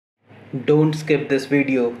Don't skip this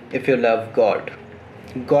video if you love God.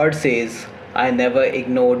 God says, I never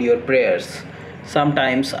ignored your prayers.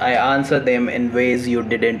 Sometimes I answer them in ways you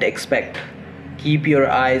didn't expect. Keep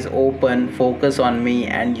your eyes open, focus on me,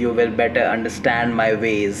 and you will better understand my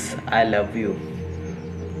ways. I love you.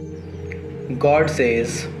 God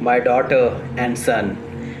says, my daughter and son,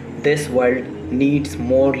 this world needs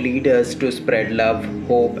more leaders to spread love,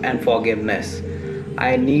 hope, and forgiveness.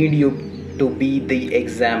 I need you to be the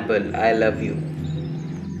example. I love you.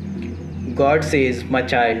 God says, my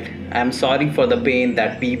child, I am sorry for the pain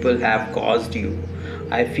that people have caused you.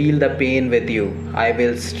 I feel the pain with you. I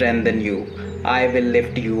will strengthen you. I will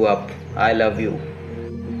lift you up. I love you.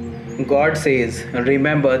 God says,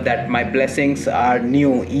 remember that my blessings are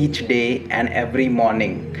new each day and every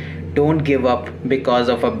morning. Don't give up because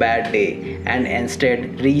of a bad day, and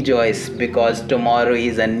instead rejoice because tomorrow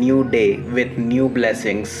is a new day with new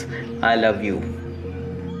blessings. I love you.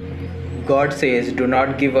 God says, do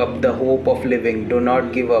not give up the hope of living. Do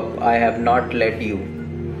not give up. I have not let you.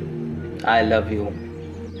 I love you.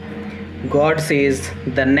 God says,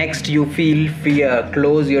 the next you feel fear,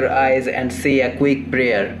 close your eyes and say a quick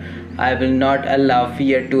prayer. I will not allow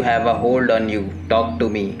fear to have a hold on you. Talk to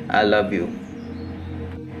me. I love you.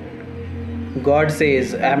 God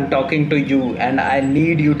says, I am talking to you and I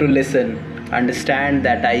need you to listen. Understand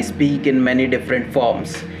that I speak in many different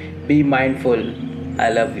forms. Be mindful. I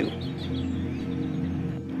love you.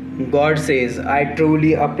 God says, I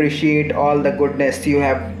truly appreciate all the goodness you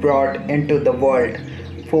have brought into the world.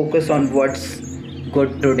 Focus on what's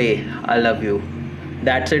good today. I love you.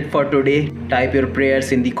 That's it for today. Type your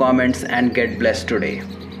prayers in the comments and get blessed today.